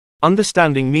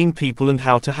Understanding mean people and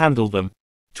how to handle them.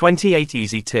 28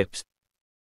 easy tips.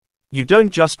 You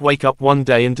don't just wake up one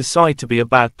day and decide to be a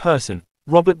bad person,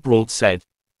 Robert Brault said.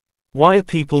 Why are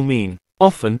people mean?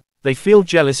 Often, they feel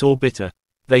jealous or bitter.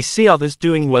 They see others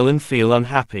doing well and feel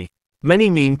unhappy. Many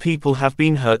mean people have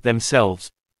been hurt themselves.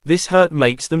 This hurt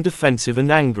makes them defensive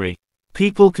and angry.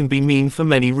 People can be mean for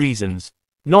many reasons.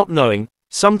 Not knowing,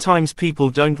 sometimes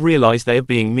people don't realize they are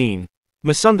being mean.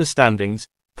 Misunderstandings,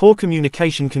 poor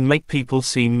communication can make people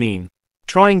seem mean.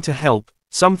 Trying to help,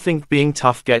 some think being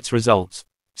tough gets results.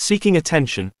 Seeking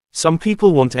attention, some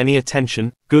people want any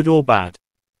attention, good or bad.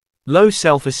 Low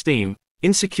self-esteem,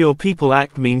 insecure people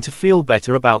act mean to feel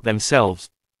better about themselves.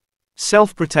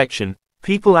 Self-protection,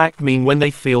 people act mean when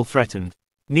they feel threatened.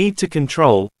 Need to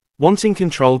control, wanting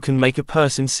control can make a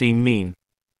person seem mean.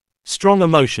 Strong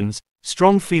emotions,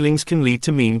 strong feelings can lead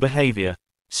to mean behavior.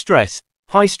 Stress,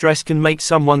 high stress can make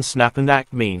someone snap and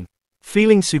act mean.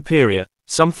 Feeling superior,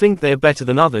 some think they're better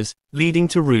than others, leading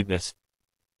to rudeness.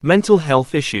 Mental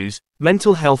health issues,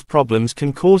 mental health problems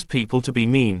can cause people to be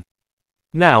mean.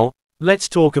 Now, let's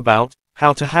talk about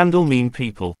how to handle mean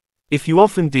people. If you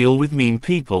often deal with mean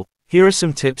people, here are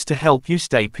some tips to help you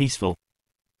stay peaceful.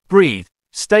 Breathe.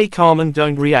 Stay calm and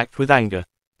don't react with anger.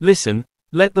 Listen,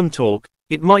 let them talk,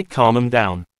 it might calm them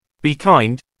down. Be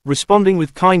kind, responding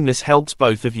with kindness helps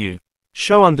both of you.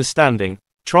 Show understanding,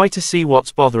 try to see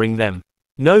what's bothering them.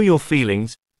 Know your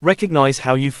feelings, recognize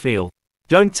how you feel.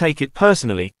 Don't take it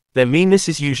personally, their meanness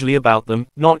is usually about them,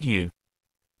 not you.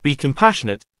 Be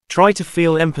compassionate, try to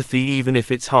feel empathy even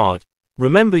if it's hard.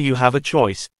 Remember you have a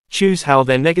choice, choose how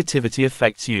their negativity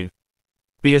affects you.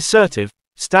 Be assertive,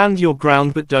 stand your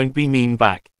ground but don't be mean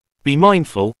back. Be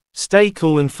mindful, stay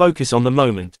cool and focus on the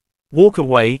moment. Walk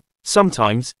away,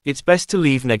 sometimes, it's best to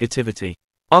leave negativity.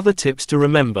 Other tips to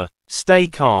remember: stay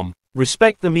calm,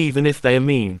 respect them even if they are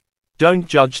mean. Don't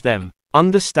judge them,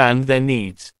 understand their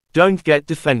needs. Don't get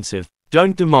defensive,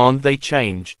 don't demand they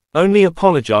change. Only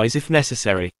apologize if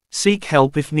necessary, seek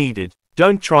help if needed.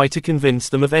 Don't try to convince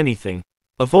them of anything.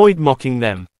 Avoid mocking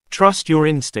them, trust your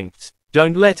instincts.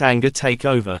 Don't let anger take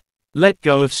over. Let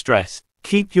go of stress,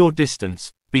 keep your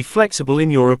distance, be flexible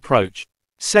in your approach.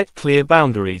 Set clear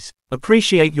boundaries,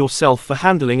 appreciate yourself for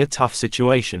handling a tough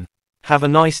situation. Have a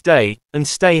nice day, and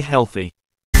stay healthy.